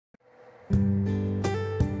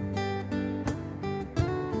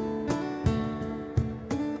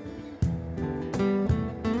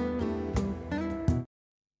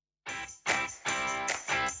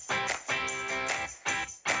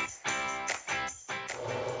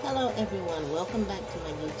Hello everyone, welcome back to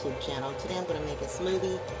my YouTube channel. Today I'm going to make a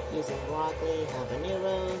smoothie using broccoli,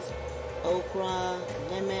 habaneros, okra,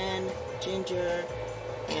 lemon, ginger,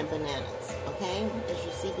 and bananas. Okay, as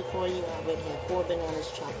you see before you, I already have 4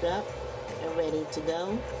 bananas chopped up and ready to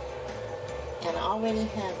go. And I already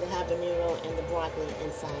have the habanero and the broccoli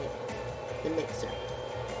inside the mixer.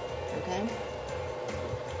 Okay,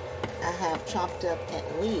 I have chopped up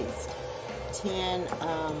at least 10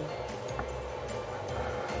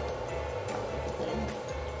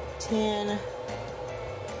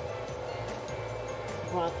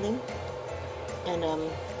 broccoli, and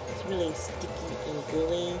it's really sticky and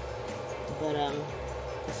gooey, but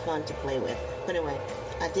it's fun to play with. But anyway,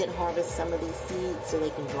 I did harvest some of these seeds so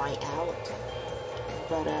they can dry out.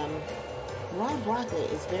 But raw broccoli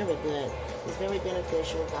is very good. It's very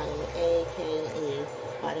beneficial. Vitamin A, K, and E,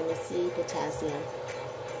 vitamin C, potassium.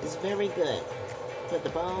 It's very good for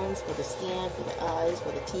the bones, for the skin, for the eyes,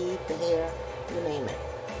 for the teeth, the hair, you name it.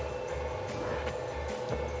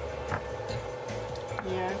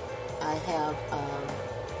 Here I have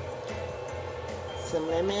some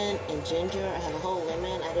lemon and ginger. I have a whole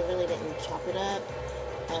lemon. I really didn't chop it up.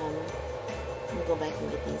 Let me go back and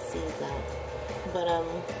get these seeds out. But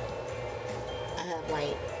I have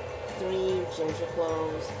like 3 ginger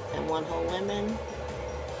cloves and 1 whole lemon.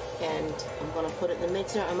 And I'm going to put it in the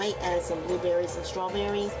mixer. I might add some blueberries and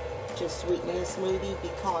strawberries to sweeten the smoothie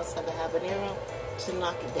because of the habanero, to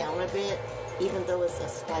knock it down a bit. Even though it's a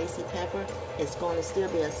spicy pepper, it's going to still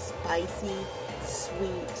be a spicy,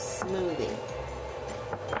 sweet smoothie.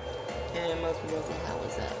 And most people say, how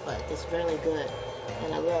is that? But it's really good.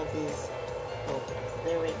 And I love these. Oh,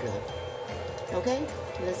 very good. Okay,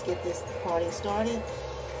 let's get this party started.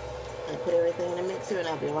 I put everything in the mixer and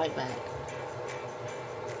I'll be right back.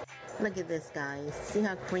 Look at this, guys. See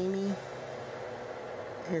how creamy?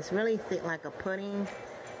 It's really thick like a pudding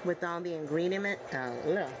with all the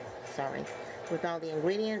With all the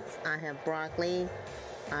ingredients. I have broccoli,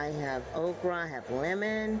 I have okra, I have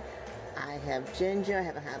lemon, I have ginger, I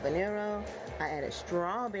have a habanero, I added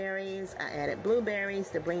strawberries, I added blueberries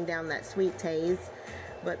to bring down that sweet taste.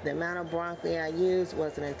 But the amount of broccoli I used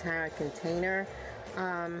was an entire container.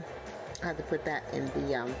 I have to put that in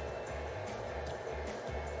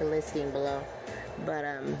the listing below. But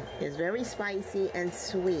it's very spicy and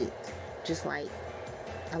sweet, just like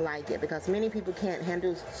I like it, because many people can't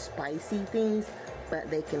handle spicy things, but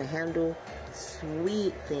they can handle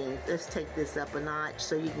sweet things. Let's take this up a notch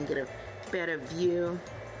so you can get a better view.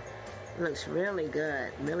 It looks really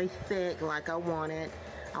good, really thick like I wanted.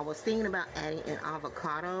 I was thinking about adding an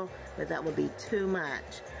avocado, but that would be too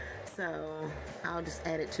much. So I'll just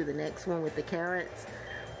add it to the next one with the carrots.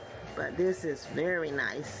 But this is very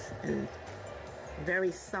nice and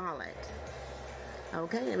very solid.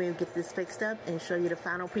 Okay, let me get this fixed up and show you the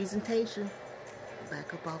final presentation.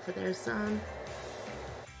 Back up off of there some.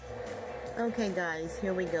 Okay guys,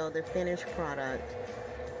 here we go, the finished product.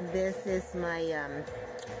 This is my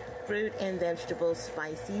fruit and vegetable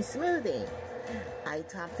spicy smoothie. I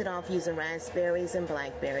topped it off using raspberries and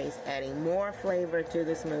blackberries, adding more flavor to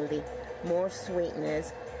the smoothie, more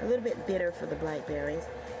sweetness, a little bit bitter for the blackberries.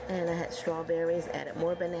 And I had strawberries, added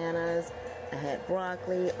more bananas. I had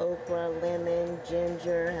broccoli, okra, lemon,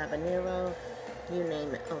 ginger, habanero, you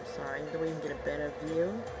name it. Oh, sorry, so we can get a better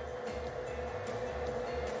view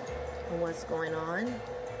of what's going on.